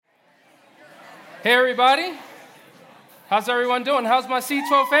Hey everybody, how's everyone doing? How's my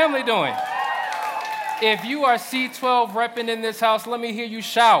C12 family doing? If you are C12 repping in this house, let me hear you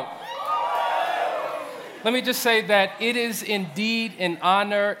shout. Let me just say that it is indeed an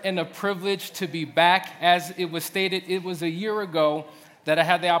honor and a privilege to be back. As it was stated, it was a year ago that I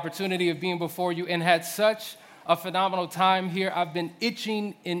had the opportunity of being before you and had such a phenomenal time here. I've been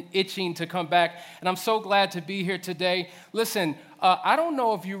itching to come back, and I'm so glad to be here today. Listen, I don't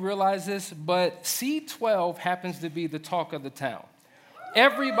know if you realize this, but C12 happens to be the talk of the town.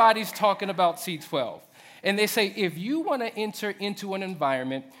 Everybody's talking about C12. And they say if you want to enter into an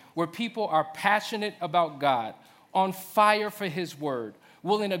environment where people are passionate about God, on fire for His word,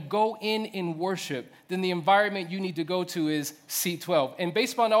 willing to go in worship, then the environment you need to go to is C12. And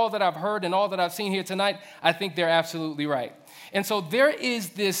based on all that I've heard and all that I've seen here tonight, I think they're absolutely right. And so there is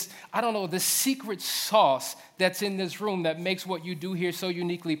this, this secret sauce that's in this room that makes what you do here so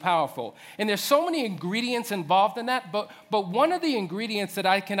uniquely powerful. And there's so many ingredients involved in that, but one of the ingredients that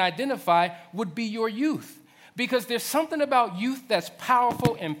I can identify would be your youth. Because there's something about youth that's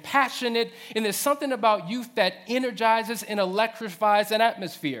powerful and passionate, and there's something about youth that energizes and electrifies an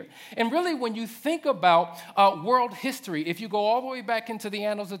atmosphere. And really, when you think about world history, if you go all the way back into the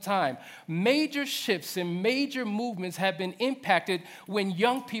annals of time, major shifts and major movements have been impacted when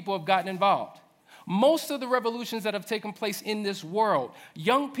young people have gotten involved. Most of the revolutions that have taken place in this world,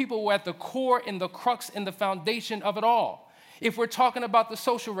 young people were at the core and the crux and the foundation of it all. If we're talking about the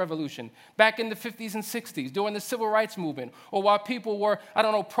social revolution back in the 50s and 60s, during the civil rights movement, or while people were,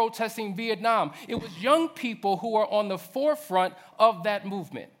 protesting Vietnam, it was young people who were on the forefront of that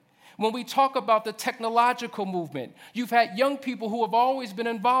movement. When we talk about the technological movement, you've had young people who have always been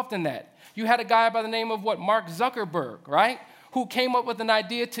involved in that. You had a guy by the name of Mark Zuckerberg, right? Who came up with an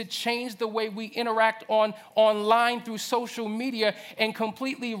idea to change the way we interact online through social media and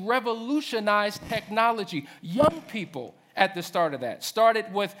completely revolutionize technology. Young people at the start of that.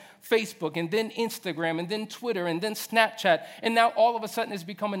 Started with Facebook and then Instagram and then Twitter and then Snapchat, and now all of a sudden it's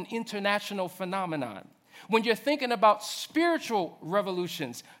become an international phenomenon. When you're thinking about spiritual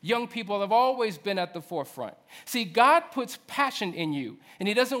revolutions, young people have always been at the forefront. See, God puts passion in you, and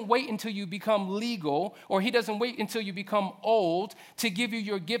He doesn't wait until you become legal, or He doesn't wait until you become old to give you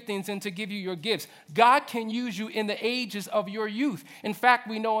your giftings and to give you your gifts. God can use you in the ages of your youth. In fact,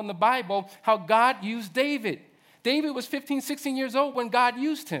 we know in the Bible how God used David. David was 15, 16 years old when God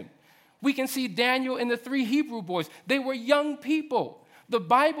used him. We can see Daniel and the 3 Hebrew boys. They were young people. The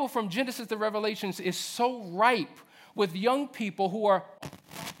Bible from Genesis to Revelations is so ripe with young people who are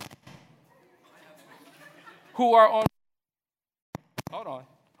on.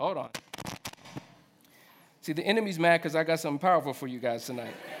 Hold on. See, the enemy's mad because I got something powerful for you guys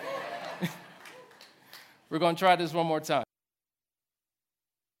tonight. We're going to try this one more time.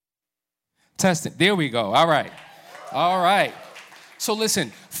 Test it. There we go. All right. So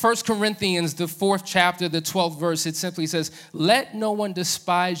listen, 1 Corinthians, the 4th chapter, the 12th verse, it simply says, "Let no one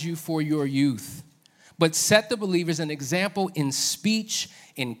despise you for your youth, but set the believers an example in speech,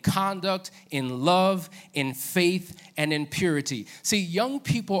 in conduct, in love, in faith, and in purity." See, young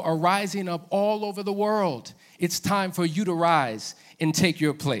people are rising up all over the world. It's time for you to rise and take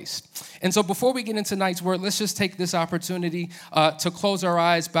your place. And so before we get into tonight's word, let's just take this opportunity to close our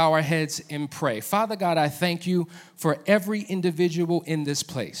eyes, bow our heads, and pray. Father God, I thank you for every individual in this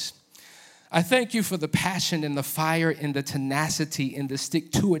place. I thank you for the passion and the fire and the tenacity and the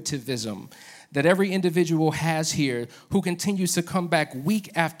stick-to-itivism that every individual has here who continues to come back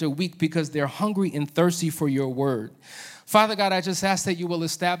week after week because they're hungry and thirsty for your word. Father God, I just ask that you will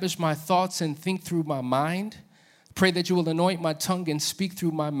establish my thoughts and think through my mind. Pray that you will anoint my tongue and speak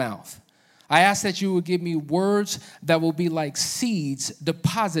through my mouth. I ask that you will give me words that will be like seeds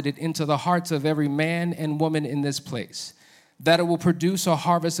deposited into the hearts of every man and woman in this place, that it will produce a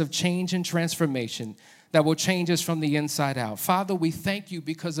harvest of change and transformation that will change us from the inside out. Father, we thank you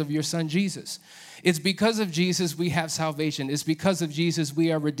because of your son, Jesus. It's because of Jesus we have salvation. It's because of Jesus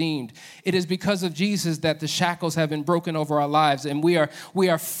we are redeemed. It is because of Jesus that the shackles have been broken over our lives, and we are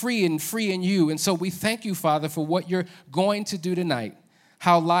free in you. And so we thank you, Father, for what you're going to do tonight,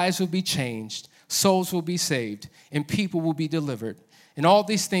 how lives will be changed, souls will be saved, and people will be delivered. And all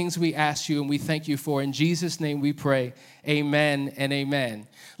these things we ask you and we thank you for. In Jesus' name we pray, amen and amen.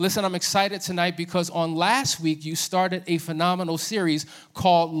 Listen, I'm excited tonight because on last week you started a phenomenal series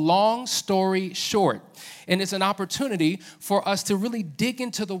called Long Story Short. And it's an opportunity for us to really dig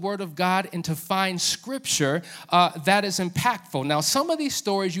into the Word of God and to find scripture that is impactful. Now, some of these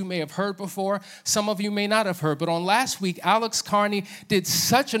stories you may have heard before, some of you may not have heard. But on last week, Alex Carney did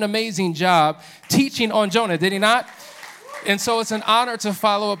such an amazing job teaching on Jonah, did he not? And so it's an honor to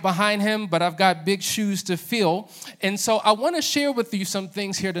follow up behind him, but I've got big shoes to fill. And so I want to share with you some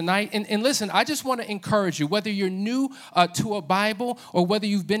things here tonight. And listen, I just want to encourage you, whether you're new to a Bible or whether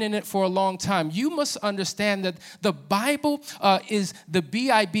you've been in it for a long time, you must understand that the Bible is the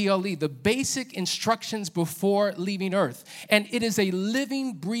Bible, the basic instructions before leaving earth. And it is a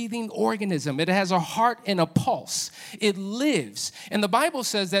living, breathing organism. It has a heart and a pulse. It lives. And the Bible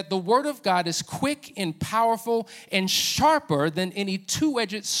says that the Word of God is quick and powerful and sharper than any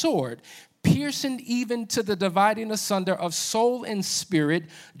two-edged sword, piercing even to the dividing asunder of soul and spirit,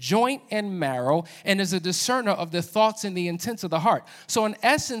 joint and marrow, and is a discerner of the thoughts and the intents of the heart. So in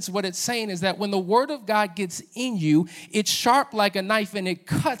essence, what it's saying is that when the Word of God gets in you, it's sharp like a knife, and it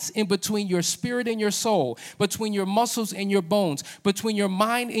cuts in between your spirit and your soul, between your muscles and your bones, between your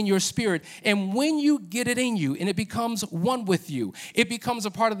mind and your spirit. And when you get it in you and it becomes one with you, it becomes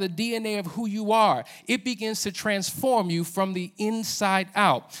a part of the DNA of who you are. It begins to transform you from the inside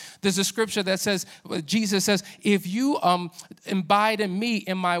out. There's a scripture that says, Jesus says, if you abide in me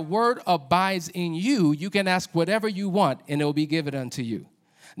and my word abides in you, you can ask whatever you want and it will be given unto you.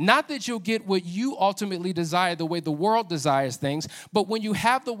 Not that you'll get what you ultimately desire the way the world desires things, but when you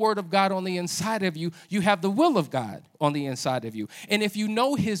have the Word of God on the inside of you, you have the will of God on the inside of you. And if you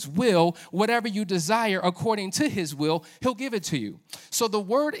know His will, whatever you desire according to His will, He'll give it to you. So the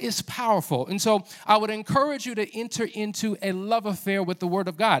Word is powerful. And so I would encourage you to enter into a love affair with the Word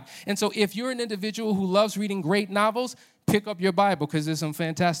of God. And so if you're an individual who loves reading great novels, pick up your Bible because there's some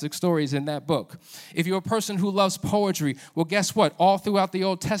fantastic stories in that book. If you're a person who loves poetry, well, guess what? All throughout the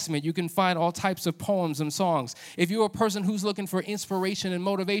Old Testament, you can find all types of poems and songs. If you're a person who's looking for inspiration and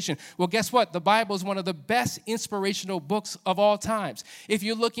motivation, well, guess what? The Bible is one of the best inspirational books of all times. If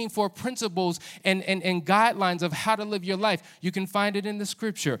you're looking for principles and guidelines of how to live your life, you can find it in the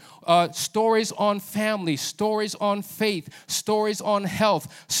Scripture. Stories on family, stories on faith, stories on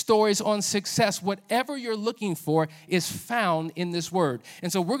health, stories on success. Whatever you're looking for is found in this word.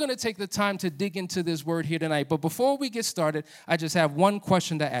 And so we're going to take the time to dig into this word here tonight. But before we get started, I just have one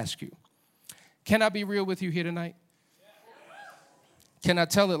question to ask you. Can I be real with you here tonight? Can I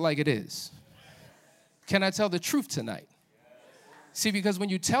tell it like it is? Can I tell the truth tonight? See, because when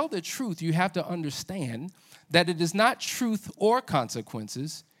you tell the truth, you have to understand that it is not truth or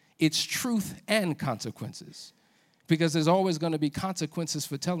consequences, it's truth and consequences. Because there's always going to be consequences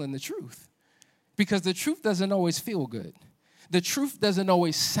for telling the truth. Because the truth doesn't always feel good. The truth doesn't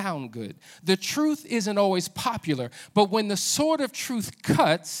always sound good. The truth isn't always popular. But when the sword of truth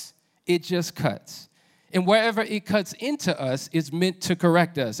cuts, it just cuts. And wherever it cuts into us, it's meant to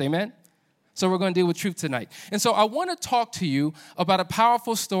correct us. Amen? So we're going to deal with truth tonight. And so I want to talk to you about a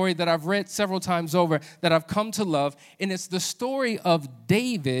powerful story that I've read several times over that I've come to love. And it's the story of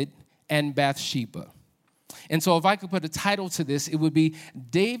David and Bathsheba. And so if I could put a title to this, it would be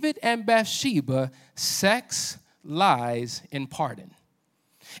David and Bathsheba, Sex, Lies, and Pardon.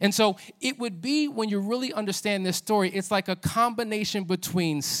 And so it would be, when you really understand this story, it's like a combination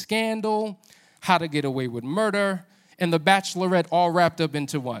between Scandal, How to Get Away with Murder, and The Bachelorette all wrapped up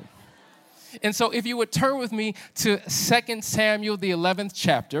into one. And so if you would turn with me to 2 Samuel, the 11th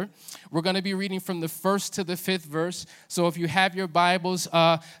chapter, we're going to be reading from the 1st to the 5th verse. So if you have your Bibles,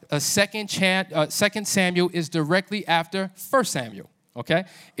 2 Samuel is directly after 1 Samuel, okay,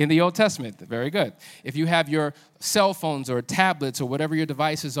 in the Old Testament. Very good. If you have your cell phones or tablets or whatever your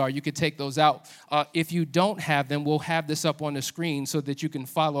devices are, you could take those out. If you don't have them, we'll have this up on the screen so that you can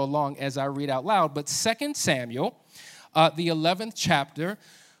follow along as I read out loud. But 2 Samuel, the 11th chapter,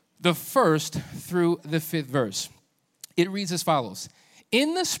 the 1st through the 5th verse. It reads as follows.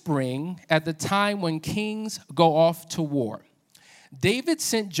 In the spring, at the time when kings go off to war, David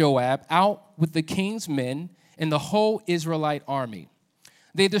sent Joab out with the king's men and the whole Israelite army.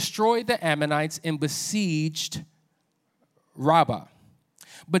 They destroyed the Ammonites and besieged Rabbah.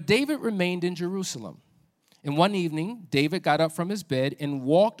 But David remained in Jerusalem. And one evening, David got up from his bed and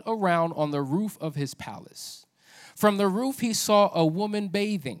walked around on the roof of his palace. From the roof, he saw a woman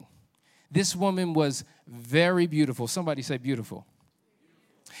bathing. This woman was very beautiful. Somebody say beautiful.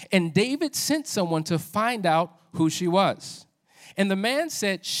 And David sent someone to find out who she was. And the man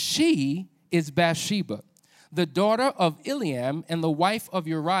said, she is Bathsheba, the daughter of Eliam and the wife of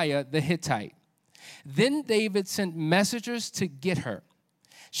Uriah the Hittite. Then David sent messengers to get her.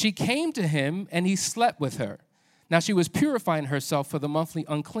 She came to him, and he slept with her. Now she was purifying herself for the monthly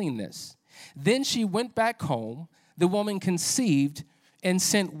uncleanness. Then she went back home. The woman conceived and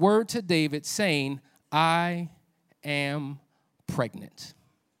sent word to David saying, I am pregnant.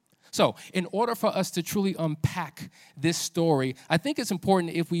 So, in order for us to truly unpack this story, I think it's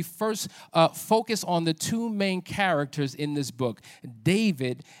important if we first focus on the two main characters in this book,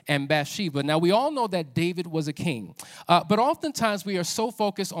 David and Bathsheba. Now, we all know that David was a king, but oftentimes we are so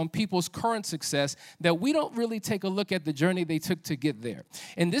focused on people's current success that we don't really take a look at the journey they took to get there.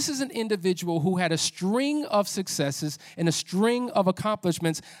 And this is an individual who had a string of successes and a string of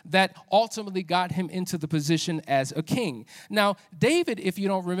accomplishments that ultimately got him into the position as a king. Now, David, if you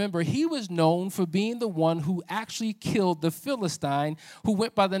don't remember, he was known for being the one who actually killed the Philistine who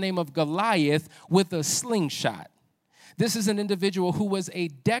went by the name of Goliath with a slingshot. This is an individual who was a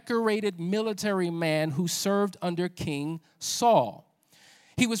decorated military man who served under King Saul.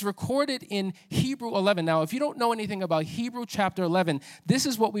 He was recorded in Hebrew 11. Now, if you don't know anything about Hebrew chapter 11, this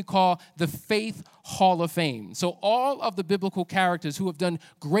is what we call the Faith Hall of Fame. So all of the biblical characters who have done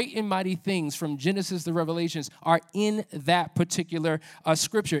great and mighty things from Genesis to Revelations are in that particular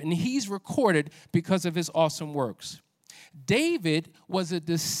scripture. And he's recorded because of his awesome works. David was a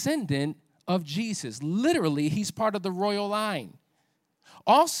descendant of Jesus. Literally, he's part of the royal line.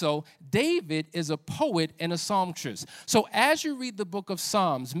 Also, David is a poet and a psalmist. So as you read the book of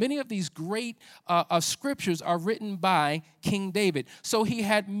Psalms, many of these great scriptures are written by King David. So he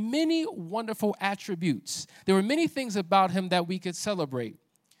had many wonderful attributes. There were many things about him that we could celebrate.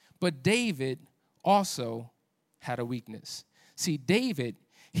 But David also had a weakness. See, David,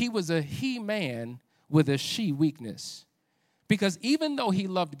 he was a he man with a she weakness. Because even though he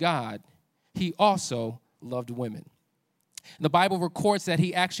loved God, he also loved women. The Bible records that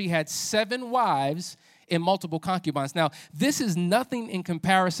he actually had 7 wives and multiple concubines. Now, this is nothing in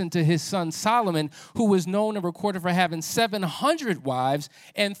comparison to his son Solomon, who was known and recorded for having 700 wives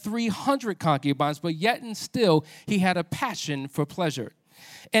and 300 concubines, but yet and still he had a passion for pleasure.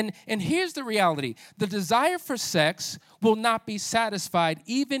 And here's the reality. The desire for sex will not be satisfied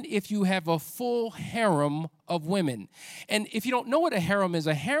even if you have a full harem of women. And if you don't know what a harem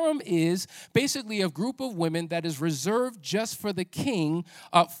is basically a group of women that is reserved just for the king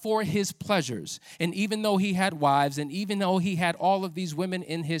for his pleasures. And even though he had wives and even though he had all of these women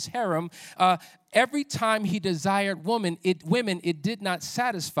in his harem, every time he desired women, it did not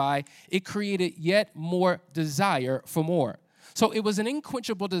satisfy. It created yet more desire for more. So it was an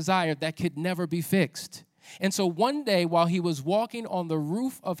unquenchable desire that could never be fixed. And so one day, while he was walking on the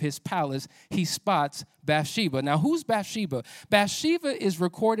roof of his palace, he spots Bathsheba. Now, who's Bathsheba? Bathsheba is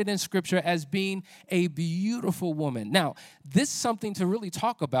recorded in Scripture as being a beautiful woman. Now, this is something to really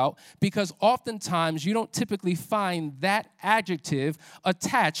talk about because oftentimes you don't typically find that adjective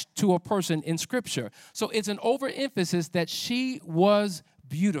attached to a person in Scripture. So it's an overemphasis that she was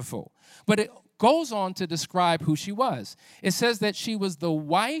beautiful. But it goes on to describe who she was. It says that she was the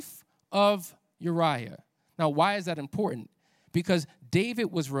wife of Uriah. Now, why is that important? Because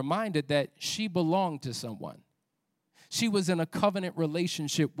David was reminded that she belonged to someone. She was in a covenant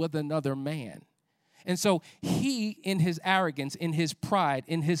relationship with another man. And so he, in his arrogance, in his pride,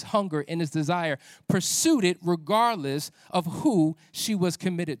 in his hunger, in his desire, pursued it regardless of who she was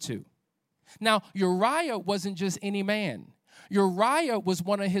committed to. Now, Uriah wasn't just any man. Uriah was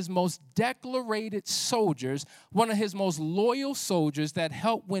one of his most decorated soldiers, one of his most loyal soldiers that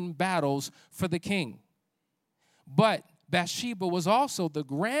helped win battles for the king. But Bathsheba was also the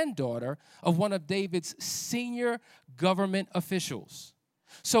granddaughter of one of David's senior government officials.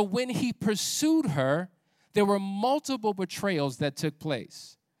 So when he pursued her, there were multiple betrayals that took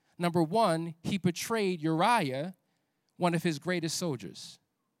place. Number one, he betrayed Uriah, one of his greatest soldiers.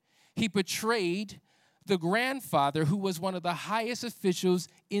 He betrayed the grandfather, who was one of the highest officials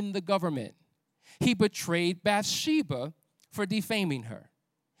in the government. He betrayed Bathsheba for defaming her.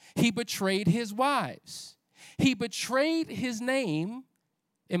 He betrayed his wives. He betrayed his name,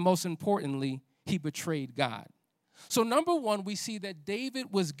 and most importantly, he betrayed God. So number one, we see that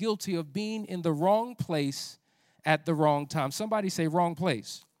David was guilty of being in the wrong place at the wrong time. Somebody say wrong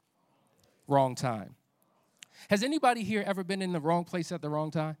place, wrong time. Has anybody here ever been in the wrong place at the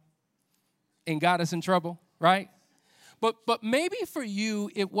wrong time and got us in trouble, right? But maybe for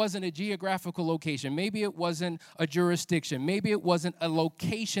you, it wasn't a geographical location. Maybe it wasn't a jurisdiction. Maybe it wasn't a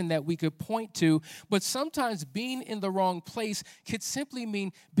location that we could point to. But sometimes being in the wrong place could simply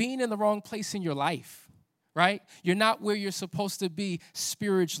mean being in the wrong place in your life. right? You're not where you're supposed to be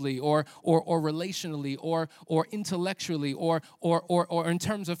spiritually or relationally or intellectually or in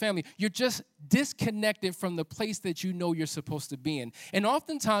terms of family. You're just disconnected from the place that you know you're supposed to be in. And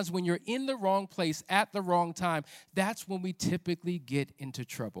oftentimes when you're in the wrong place at the wrong time, that's when we typically get into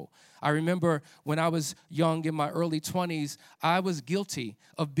trouble. I remember when I was young in my early 20s, I was guilty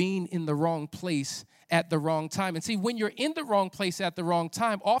of being in the wrong place at the wrong time. And see, when you're in the wrong place at the wrong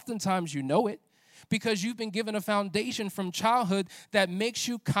time, oftentimes you know it, because you've been given a foundation from childhood that makes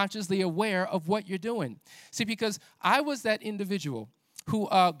you consciously aware of what you're doing. See, because I was that individual who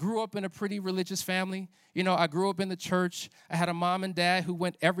grew up in a pretty religious family. You know, I grew up in the church. I had a mom and dad who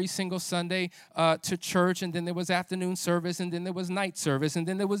went every single Sunday to church, and then there was afternoon service, and then there was night service, and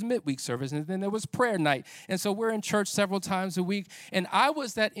then there was midweek service, and then there was prayer night. And so we're in church several times a week, and I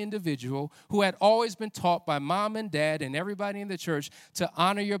was that individual who had always been taught by mom and dad and everybody in the church to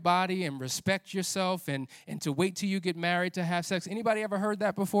honor your body and respect yourself and to wait till you get married to have sex. Anybody ever heard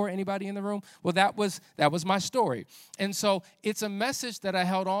that before? Anybody in the room? Well, that was my story. And so it's a message that I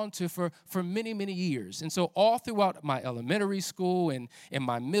held on to for many, many years. And so all throughout my elementary school and in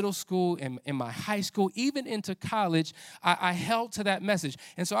my middle school and in my high school, even into college, I held to that message.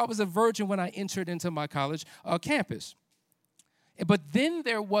 And so I was a virgin when I entered into my college campus. But then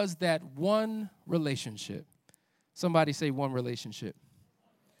there was that one relationship. Somebody say one relationship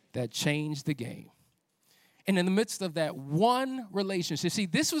that changed the game. And in the midst of that one relationship, see,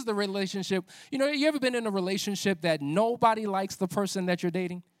 this was the relationship. You know, you ever been in a relationship that nobody likes the person that you're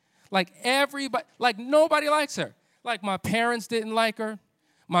dating? Like everybody, like nobody likes her. Like my parents didn't like her.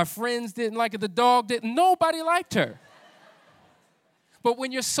 My friends didn't like her. The dog didn't. Nobody liked her. But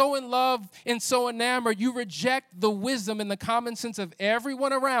when you're so in love and so enamored, you reject the wisdom and the common sense of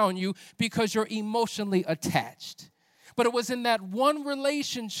everyone around you because you're emotionally attached. But it was in that one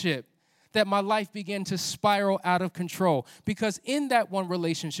relationship that my life began to spiral out of control. Because in that one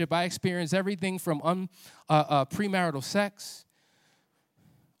relationship, I experienced everything from premarital sex,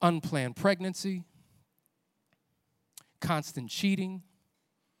 unplanned pregnancy, constant cheating,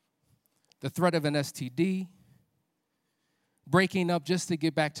 the threat of an STD, breaking up just to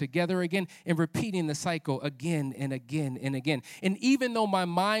get back together again, and repeating the cycle again and again and again. And even though my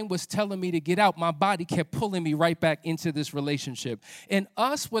mind was telling me to get out, my body kept pulling me right back into this relationship. And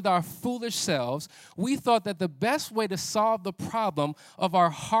us, with our foolish selves, we thought that the best way to solve the problem of our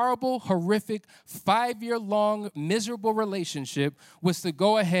horrible, horrific, 5-year-long, miserable relationship was to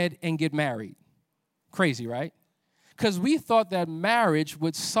go ahead and get married. Crazy, right? Because we thought that marriage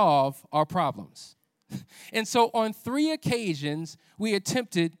would solve our problems. And so on 3 occasions, we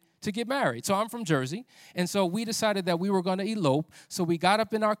attempted to get married. So I'm from Jersey, and so we decided that we were going to elope. So we got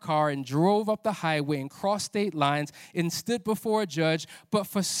up in our car and drove up the highway and crossed state lines and stood before a judge. But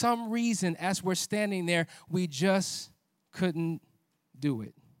for some reason, as we're standing there, we just couldn't do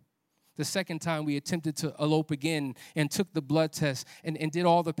it. The second time we attempted to elope again and took the blood test and did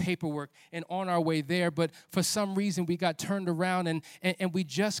all the paperwork and on our way there. But for some reason, we got turned around and we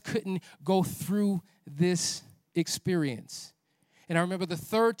just couldn't go through this experience. And I remember the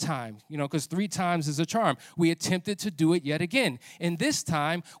third time, because 3 times is a charm, we attempted to do it yet again. And this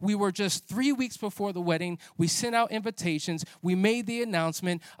time, we were just 3 weeks before the wedding. We sent out invitations. We made the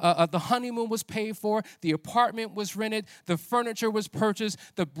announcement. The honeymoon was paid for. The apartment was rented. The furniture was purchased.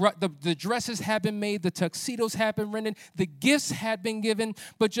 The dresses had been made. The tuxedos had been rented. The gifts had been given.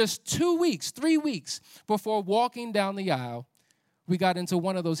 But just 3 weeks before walking down the aisle, we got into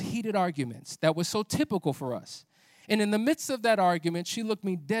one of those heated arguments that was so typical for us. And in the midst of that argument, she looked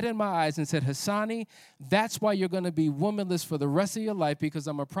me dead in my eyes and said, Hassani, that's why you're going to be womanless for the rest of your life, because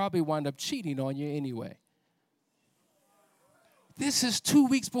I'm going to probably wind up cheating on you anyway. This is 2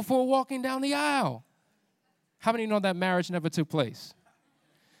 weeks before walking down the aisle. How many know that marriage never took place?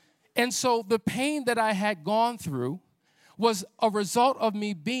 And so the pain that I had gone through was a result of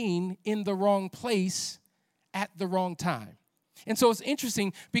me being in the wrong place at the wrong time. And so it's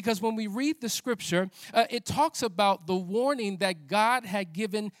interesting because when we read the scripture, it talks about the warning that God had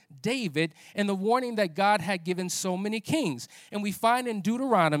given David and the warning that God had given so many kings. And we find in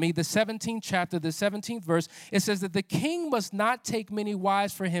Deuteronomy, the 17th chapter, the 17th verse, it says that the king must not take many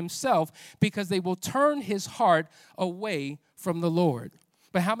wives for himself because they will turn his heart away from the Lord.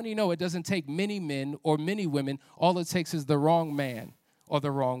 But how many know it doesn't take many men or many women? All it takes is the wrong man or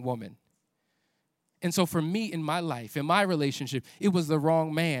the wrong woman. And so for me in my life, in my relationship, it was the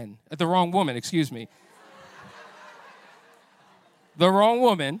wrong man, the wrong woman, excuse me. The wrong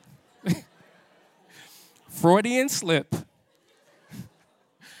woman. Freudian slip.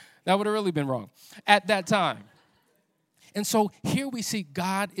 That would have really been wrong at that time. And so here we see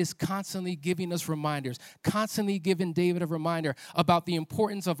God is constantly giving us reminders, constantly giving David a reminder about the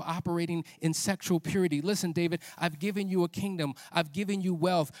importance of operating in sexual purity. Listen, David, I've given you a kingdom. I've given you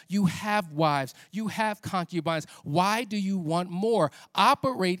wealth. You have wives. You have concubines. Why do you want more?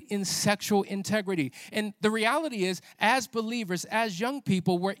 Operate in sexual integrity. And the reality is, as believers, as young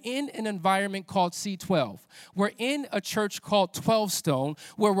people, we're in an environment called C12. We're in a church called 12 Stone,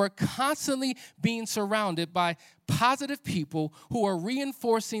 where we're constantly being surrounded by positive people who are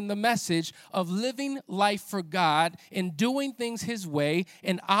reinforcing the message of living life for God and doing things His way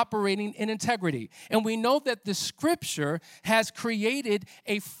and operating in integrity. And we know that the Scripture has created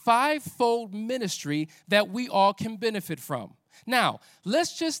a fivefold ministry that we all can benefit from. Now,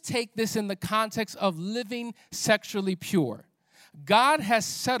 let's just take this in the context of living sexually pure. God has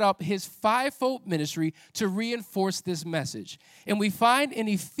set up His fivefold ministry to reinforce this message. And we find in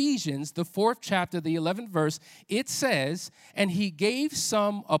Ephesians, the 4th chapter, the 11th verse, it says, "And He gave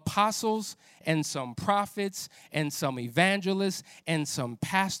some apostles and some prophets and some evangelists and some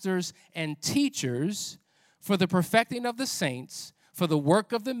pastors and teachers for the perfecting of the saints, for the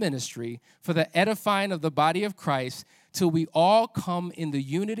work of the ministry, for the edifying of the body of Christ, till we all come in the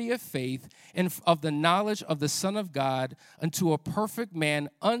unity of faith and of the knowledge of the Son of God, unto a perfect man,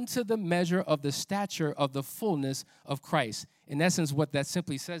 unto the measure of the stature of the fullness of Christ." In essence, what that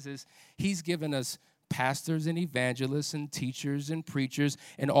simply says is He's given us pastors and evangelists and teachers and preachers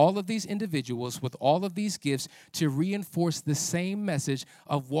and all of these individuals with all of these gifts to reinforce the same message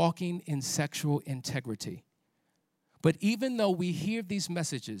of walking in sexual integrity. But even though we hear these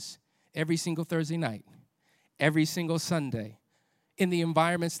messages every single Thursday night, every single Sunday, in the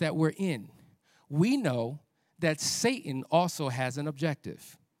environments that we're in, we know that Satan also has an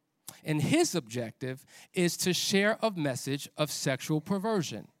objective. And his objective is to share a message of sexual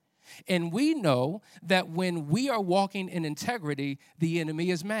perversion. And we know that when we are walking in integrity, the enemy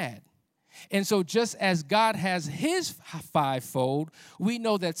is mad. And so just as God has His fivefold, we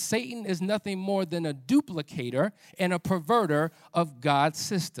know that Satan is nothing more than a duplicator and a perverter of God's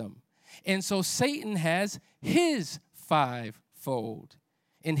system. And so Satan has his fivefold.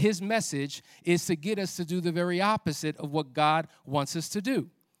 And his message is to get us to do the very opposite of what God wants us to do.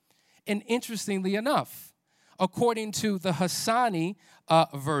 And interestingly enough, according to the Hassani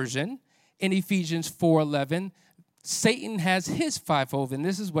version in Ephesians 4:11, Satan has his fivefold, and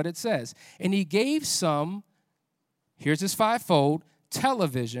this is what it says. "And he gave some," here's his fivefold,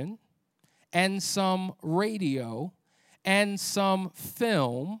 "television, and some radio, and some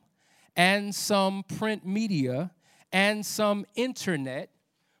film, and some print media, and some internet,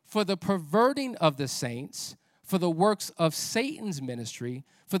 for the perverting of the saints, for the works of Satan's ministry,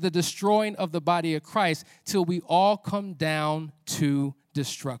 for the destroying of the body of Christ, till we all come down to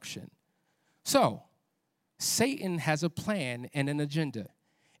destruction." So, Satan has a plan and an agenda,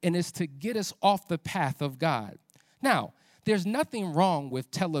 and it's to get us off the path of God. Now, there's nothing wrong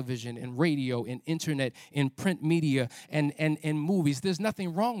with television and radio and internet and print media and movies. There's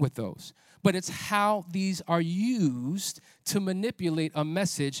nothing wrong with those. But it's how these are used to manipulate a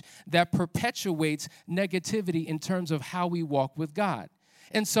message that perpetuates negativity in terms of how we walk with God.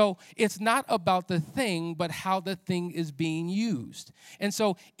 And so it's not about the thing, but how the thing is being used. And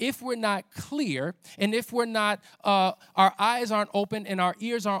so if we're not clear, and if we're not, our eyes aren't open and our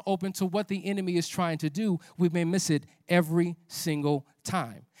ears aren't open to what the enemy is trying to do, we may miss it every single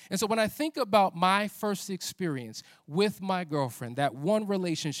time. And so when I think about my first experience with my girlfriend, that one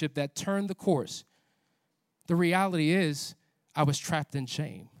relationship that turned the course, the reality is I was trapped in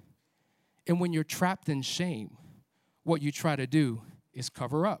shame. And when you're trapped in shame, what you try to do is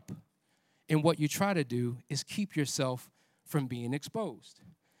cover up. And what you try to do is keep yourself from being exposed.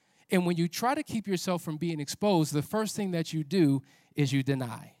 And when you try to keep yourself from being exposed, the first thing that you do is you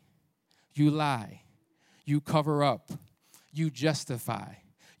deny. You lie. You cover up. You justify.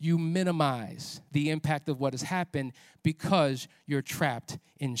 You minimize the impact of what has happened because you're trapped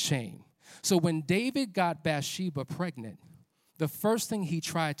in shame. So when David got Bathsheba pregnant, the first thing he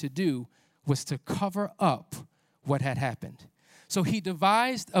tried to do was to cover up what had happened. So he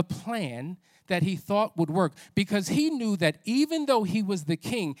devised a plan that he thought would work because he knew that even though he was the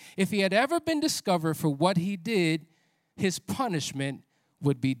king, if he had ever been discovered for what he did, his punishment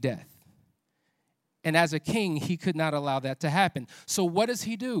would be death. And as a king, he could not allow that to happen. So what does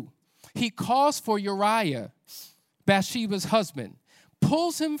he do? He calls for Uriah, Bathsheba's husband,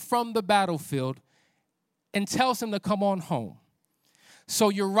 pulls him from the battlefield, and tells him to come on home. So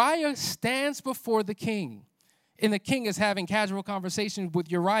Uriah stands before the king. And the king is having casual conversations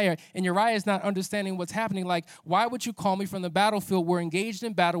with Uriah, and Uriah is not understanding what's happening. Like, why would you call me from the battlefield? We're engaged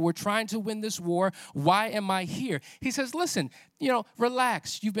in battle. We're trying to win this war. Why am I here? He says, listen,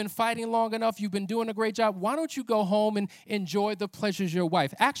 relax. You've been fighting long enough. You've been doing a great job. Why don't you go home and enjoy the pleasures of your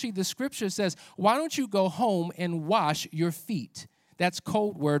wife? Actually, the scripture says, why don't you go home and wash your feet? That's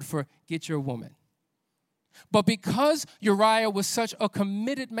code word for get your woman. But because Uriah was such a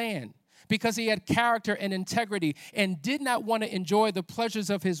committed man, because he had character and integrity and did not want to enjoy the pleasures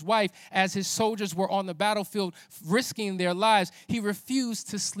of his wife as his soldiers were on the battlefield risking their lives, he refused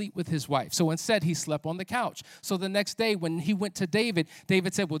to sleep with his wife. So instead, he slept on the couch. So the next day when he went to David,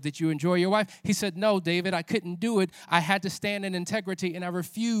 David said, well, did you enjoy your wife? He said, no, David, I couldn't do it. I had to stand in integrity, and I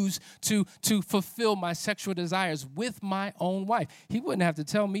refused to fulfill my sexual desires with my own wife. He wouldn't have to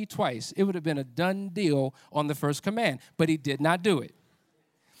tell me twice. It would have been a done deal on the first command, but he did not do it.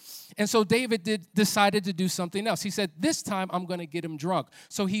 And so David decided to do something else. He said, this time I'm going to get him drunk.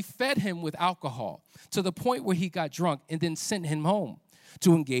 So he fed him with alcohol to the point where he got drunk and then sent him home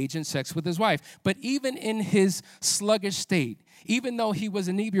to engage in sex with his wife. But even in his sluggish state, even though he was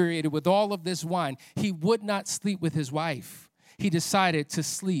inebriated with all of this wine, he would not sleep with his wife. He decided to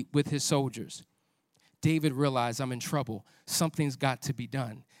sleep with his soldiers. David realized, I'm in trouble. Something's got to be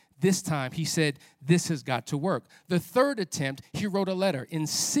done. This time, he said, this has got to work. The third attempt, he wrote a letter and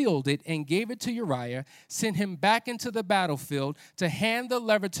sealed it and gave it to Uriah, sent him back into the battlefield to hand the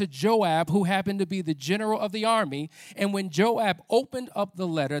letter to Joab, who happened to be the general of the army. And when Joab opened up the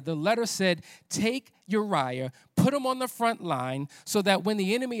letter said, take Uriah, put him on the front line so that when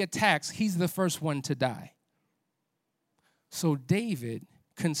the enemy attacks, he's the first one to die. So David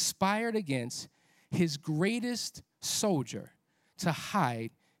conspired against his greatest soldier to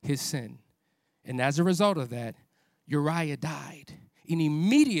hide his sin. And as a result of that, Uriah died. And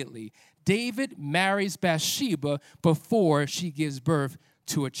immediately, David marries Bathsheba before she gives birth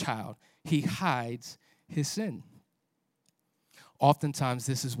to a child. He hides his sin. Oftentimes,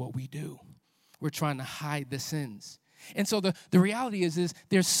 this is what we do. We're trying to hide the sins. And so the reality is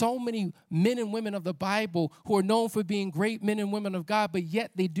there's so many men and women of the Bible who are known for being great men and women of God, but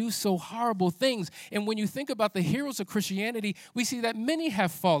yet they do so horrible things. And when you think about the heroes of Christianity, we see that many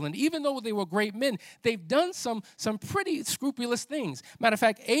have fallen. Even though they were great men, they've done some pretty scrupulous things. Matter of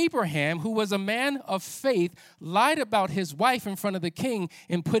fact, Abraham, who was a man of faith, lied about his wife in front of the king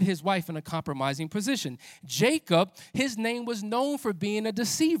and put his wife in a compromising position. Jacob, his name was known for being a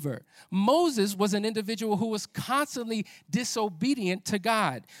deceiver. Moses was an individual who was constantly disobedient to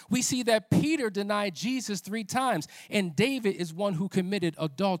God. We see that Peter denied Jesus 3 times, and David is one who committed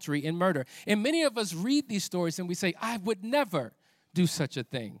adultery and murder. And many of us read these stories and we say, I would never do such a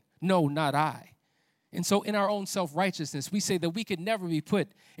thing. No, not I. And so in our own self-righteousness, we say that we could never be put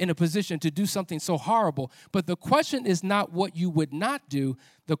in a position to do something so horrible. But the question is not what you would not do.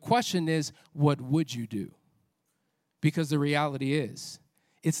 The question is, what would you do? Because the reality is,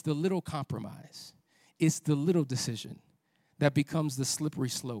 it's the little compromise. It's the little decision that becomes the slippery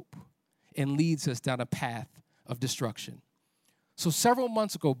slope and leads us down a path of destruction. So several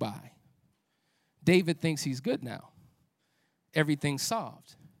months go by. David thinks he's good now. Everything's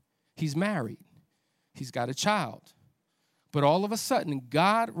solved. He's married. He's got a child. But all of a sudden,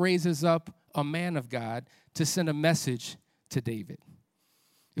 God raises up a man of God to send a message to David.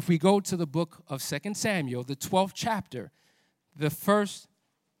 If we go to the book of 2 Samuel, the 12th chapter, the 1st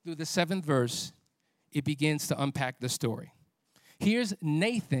through the 7th verse, it begins to unpack the story. Here's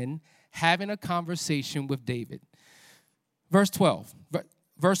Nathan having a conversation with David. Verse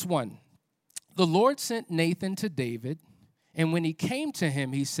 1. The Lord sent Nathan to David, and when he came to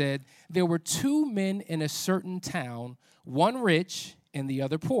him, he said, there were 2 men in a certain town, one rich and the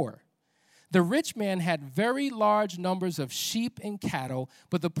other poor. The rich man had very large numbers of sheep and cattle,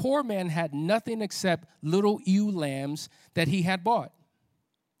 but the poor man had nothing except little ewe lambs that he had bought.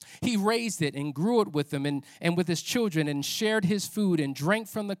 He raised it and grew it with them and with his children and shared his food and drank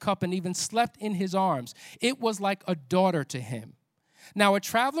from the cup and even slept in his arms. It was like a daughter to him. Now a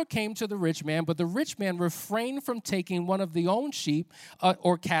traveler came to the rich man, but the rich man refrained from taking one of the own sheep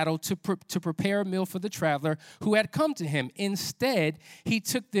or cattle to prepare a meal for the traveler who had come to him. Instead, he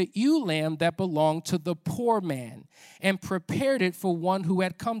took the ewe lamb that belonged to the poor man and prepared it for one who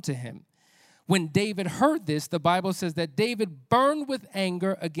had come to him. When David heard this, the Bible says that David burned with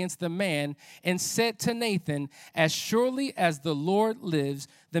anger against the man and said to Nathan, as surely as the Lord lives,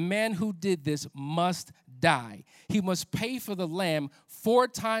 the man who did this must die. He must pay for the lamb 4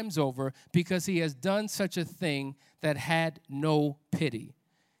 times over because he has done such a thing that had no pity.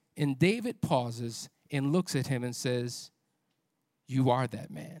 And David pauses and looks at him and says, you are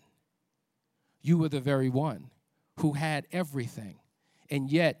that man. You were the very one who had everything and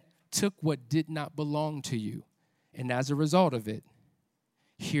yet took what did not belong to you. And as a result of it,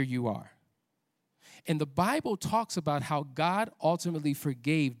 here you are. And the Bible talks about how God ultimately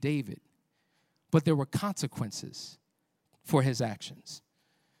forgave David, but there were consequences for his actions.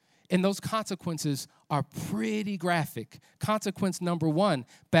 And those consequences are pretty graphic. Consequence number 1,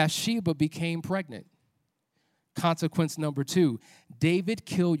 Bathsheba became pregnant. Consequence number 2, David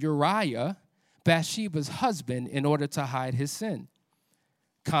killed Uriah, Bathsheba's husband, in order to hide his sin.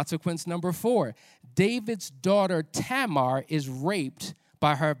 Consequence number 4, David's daughter Tamar is raped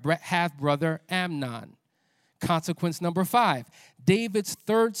by her half-brother Amnon. Consequence number 5, David's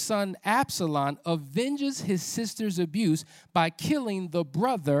third son Absalom avenges his sister's abuse by killing the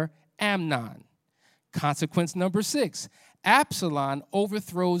brother Amnon. Consequence number 6, Absalom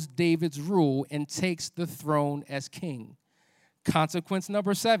overthrows David's rule and takes the throne as king. Consequence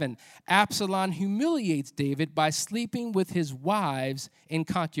number 7, Absalom humiliates David by sleeping with his wives and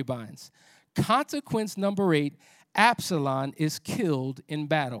concubines. Consequence number 8, Absalom is killed in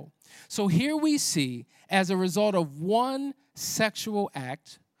battle. So here we see, as a result of one sexual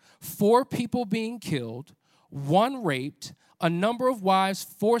act, 4 people being killed, 1 raped, a number of wives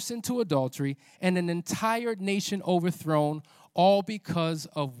forced into adultery, and an entire nation overthrown, all because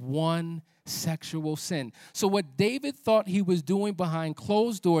of one sexual sin. So what David thought he was doing behind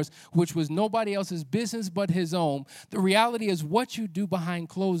closed doors, which was nobody else's business but his own, the reality is what you do behind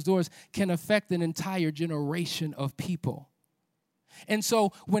closed doors can affect an entire generation of people. And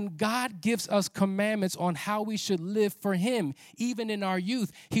so when God gives us commandments on how we should live for him, even in our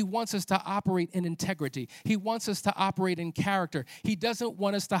youth, he wants us to operate in integrity. He wants us to operate in character. He doesn't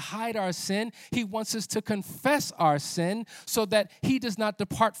want us to hide our sin. He wants us to confess our sin so that he does not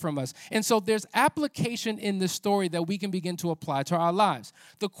depart from us. And so there's application in this story that we can begin to apply to our lives.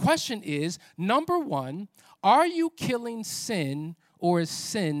 The question is, number 1, are you killing sin, or is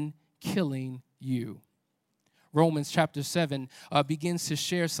sin killing you? Romans chapter 7 begins to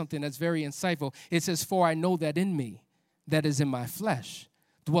share something that's very insightful. It says, "For I know that in me, that is in my flesh,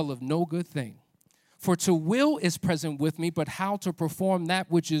 dwelleth no good thing. For to will is present with me, but how to perform that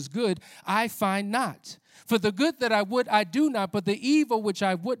which is good, I find not. For the good that I would, I do not, but the evil which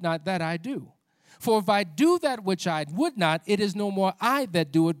I would not, that I do. For if I do that which I would not, it is no more I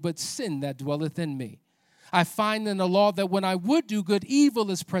that do it, but sin that dwelleth in me. I find in the law that when I would do good, evil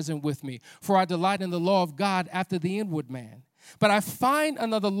is present with me. For I delight in the law of God after the inward man. But I find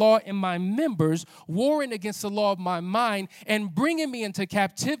another law in my members, warring against the law of my mind, and bringing me into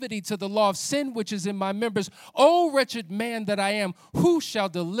captivity to the law of sin which is in my members. O wretched man that I am, who shall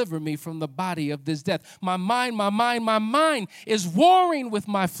deliver me from the body of this death? My mind is warring with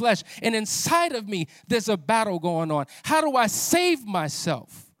my flesh, and inside of me there's a battle going on. How do I save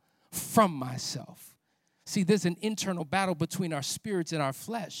myself from myself?" See, there's an internal battle between our spirits and our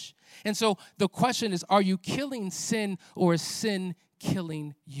flesh. And so the question is, are you killing sin, or is sin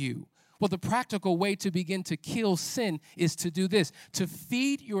killing you? Well, the practical way to begin to kill sin is to do this: to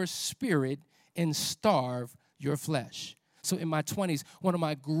feed your spirit and starve your flesh. So in my 20s, one of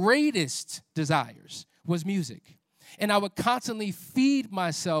my greatest desires was music. And I would constantly feed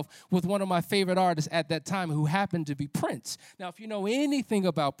myself with one of my favorite artists at that time, who happened to be Prince. Now, if you know anything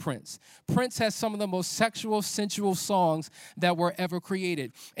about Prince, Prince has some of the most sexual, sensual songs that were ever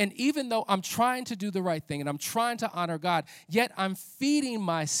created. And even though I'm trying to do the right thing and I'm trying to honor God, yet I'm feeding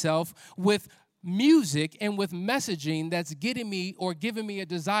myself with music and with messaging that's getting me or giving me a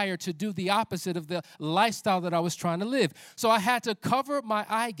desire to do the opposite of the lifestyle that I was trying to live. So I had to cover my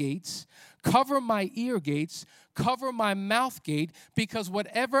eye gates, cover my ear gates, cover my mouth gate, because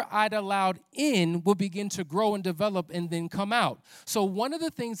whatever I'd allowed in will begin to grow and develop and then come out. So one of the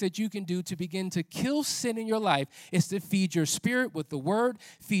things that you can do to begin to kill sin in your life is to feed your spirit with the word,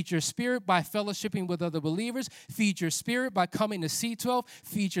 feed your spirit by fellowshipping with other believers, feed your spirit by coming to C12,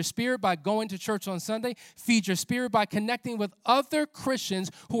 feed your spirit by going to church on Sunday, feed your spirit by connecting with other Christians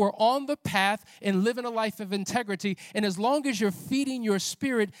who are on the path and living a life of integrity. And as long as you're feeding your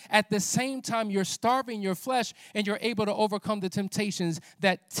spirit, at the same time you're starving your flesh, and you're able to overcome the temptations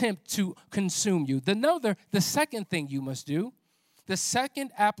that tempt to consume you. The second thing you must do, the second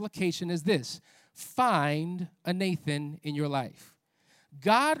application is this: find a Nathan in your life.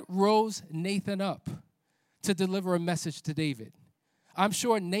 God rose Nathan up to deliver a message to David. I'm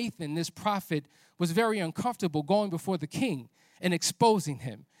sure Nathan, this prophet, was very uncomfortable going before the king and exposing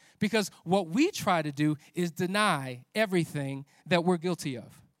him, because what we try to do is deny everything that we're guilty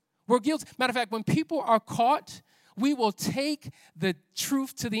of. We're guilty. Matter of fact, when people are caught We will take the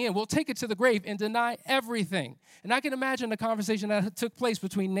truth to the end. We'll take it to the grave and deny everything. And I can imagine the conversation that took place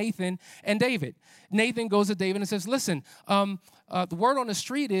between Nathan and David. Nathan goes to David and says, listen, the word on the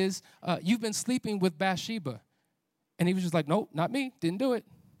street is you've been sleeping with Bathsheba. And he was just like, nope, not me, didn't do it.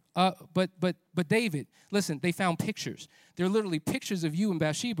 But David, listen, they found pictures. They're literally pictures of you and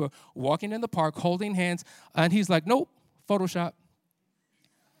Bathsheba walking in the park, holding hands. And he's like, nope, Photoshop.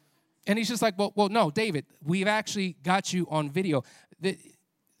 And he's just like, well, no, David, we've actually got you on video.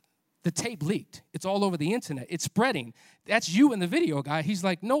 The tape leaked. It's all over the internet. It's spreading. That's you in the video, guy. He's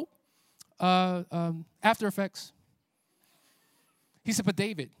like, nope, After Effects. He said, but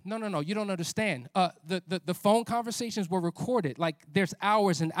David, no, you don't understand. The phone conversations were recorded. Like there's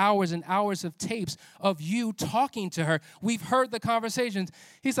hours and hours and hours of tapes of you talking to her. We've heard the conversations.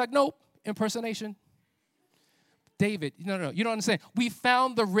 He's like, nope, impersonation. David, no, you don't understand. We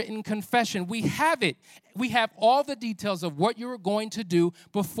found the written confession. We have it. We have all the details of what you were going to do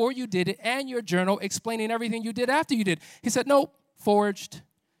before you did it and your journal explaining everything you did after you did. He said, nope, forged.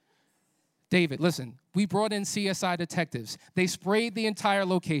 David, listen, we brought in CSI detectives. They sprayed the entire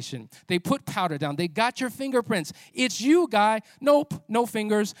location. They put powder down. They got your fingerprints. It's you, guy. Nope, no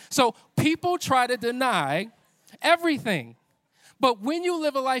fingers. So people try to deny everything. But when you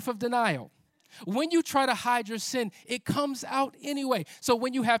live a life of denial, when you try to hide your sin, it comes out anyway. So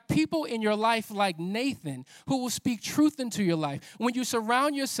when you have people in your life like Nathan who will speak truth into your life, when you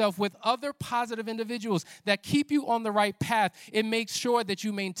surround yourself with other positive individuals that keep you on the right path, it makes sure that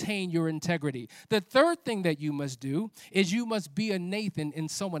you maintain your integrity. The third thing that you must do is you must be a Nathan in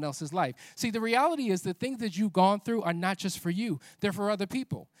someone else's life. See, the reality is the things that you've gone through are not just for you. They're for other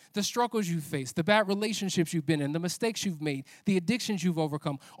people. The struggles you face, the bad relationships you've been in, the mistakes you've made, the addictions you've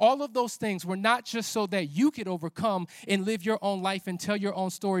overcome, all of those things were not just so that you could overcome and live your own life and tell your own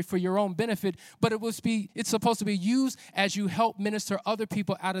story for your own benefit, but it's supposed to be used as you help minister other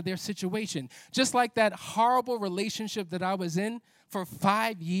people out of their situation. Just like that horrible relationship that I was in for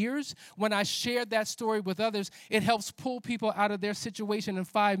 5 years, when I shared that story with others, it helps pull people out of their situation in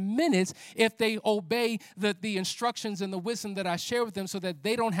 5 minutes if they obey the instructions and the wisdom that I share with them so that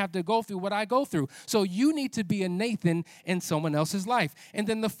they don't have to go through what I go through. So you need to be a Nathan in someone else's life. And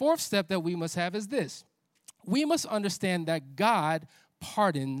then the fourth step that we must have is this. We must understand that God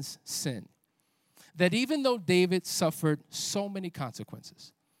pardons sin. That even though David suffered so many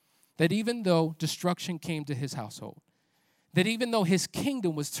consequences, that even though destruction came to his household, that even though his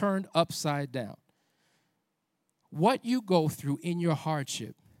kingdom was turned upside down, what you go through in your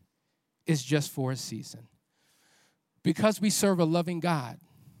hardship is just for a season. Because we serve a loving God,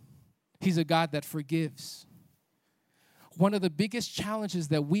 he's a God that forgives. One of the biggest challenges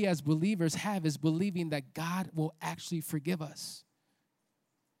that we as believers have is believing that God will actually forgive us.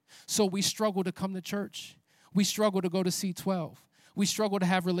 So we struggle to come to church. We struggle to go to C12. We struggle to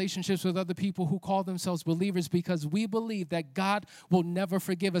have relationships with other people who call themselves believers because we believe that God will never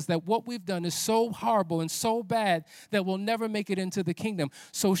forgive us, that what we've done is so horrible and so bad that we'll never make it into the kingdom.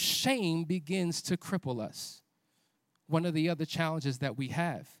 So shame begins to cripple us. One of the other challenges that we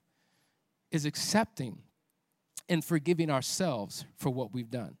have is accepting and forgiving ourselves for what we've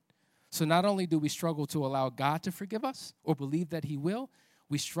done. So not only do we struggle to allow God to forgive us or believe that he will,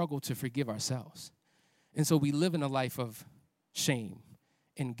 we struggle to forgive ourselves. And so we live in a life of shame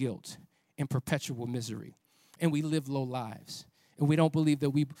and guilt and perpetual misery. And we live low lives. And we don't believe that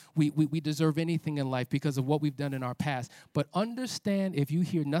we deserve anything in life because of what we've done in our past. But understand, if you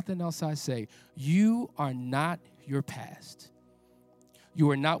hear nothing else I say, you are not your past.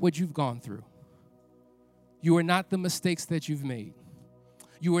 You are not what you've gone through. You are not the mistakes that you've made.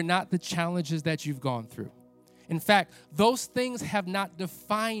 You are not the challenges that you've gone through. In fact, those things have not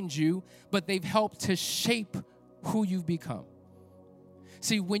defined you, but they've helped to shape who you've become.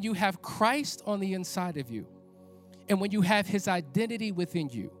 See, when you have Christ on the inside of you, and when you have his identity within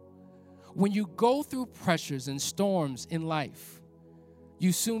you, when you go through pressures and storms in life,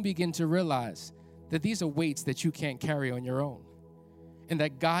 you soon begin to realize that these are weights that you can't carry on your own, and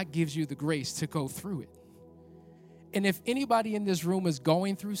that God gives you the grace to go through it. And if anybody in this room is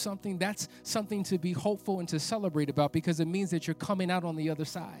going through something, that's something to be hopeful and to celebrate about, because it means that you're coming out on the other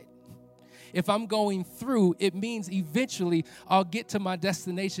side. If I'm going through, it means eventually I'll get to my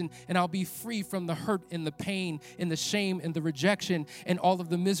destination and I'll be free from the hurt and the pain and the shame and the rejection and all of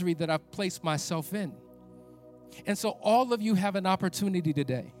the misery that I've placed myself in. And so all of you have an opportunity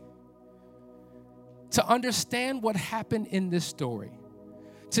today to understand what happened in this story,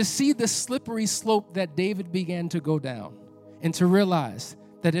 to see the slippery slope that David began to go down, and to realize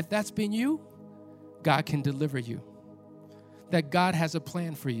that if that's been you, God can deliver you, that God has a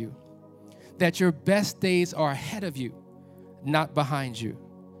plan for you, that your best days are ahead of you, not behind you.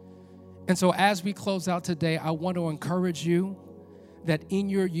 And so as we close out today, I want to encourage you that in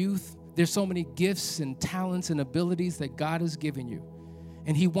your youth, there's so many gifts and talents and abilities that God has given you.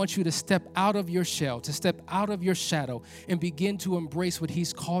 And he wants you to step out of your shell, to step out of your shadow and begin to embrace what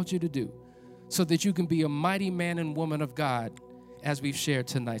he's called you to do so that you can be a mighty man and woman of God as we've shared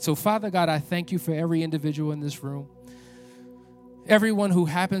tonight. So Father God, I thank you for every individual in this room. Everyone who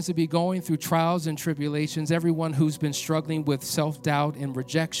happens to be going through trials and tribulations, everyone who's been struggling with self-doubt and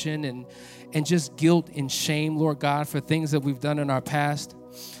rejection and just guilt and shame, Lord God, for things that we've done in our past.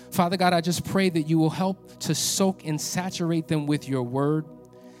 Father God, I just pray that you will help to soak and saturate them with your word,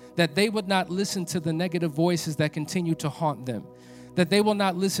 that they would not listen to the negative voices that continue to haunt them, that they will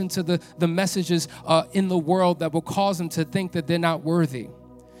not listen to the messages in the world that will cause them to think that they're not worthy.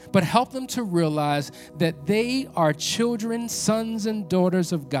 But help them to realize that they are children, sons and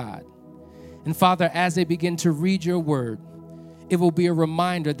daughters of God. And Father, as they begin to read your word, it will be a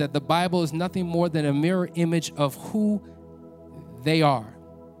reminder that the Bible is nothing more than a mirror image of who they are.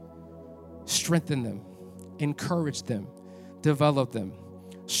 Strengthen them, encourage them, develop them,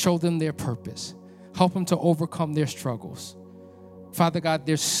 show them their purpose, help them to overcome their struggles. Father God,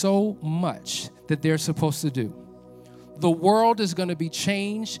 there's so much that they're supposed to do. The world is going to be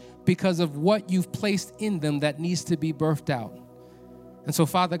changed because of what you've placed in them that needs to be birthed out. And so,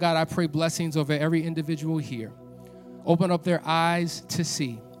 Father God, I pray blessings over every individual here. Open up their eyes to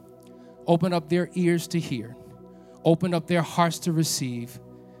see. Open up their ears to hear. Open up their hearts to receive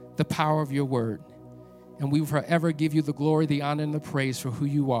the power of your word. And we will forever give you the glory, the honor, and the praise for who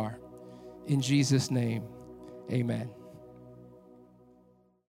you are. In Jesus' name, amen.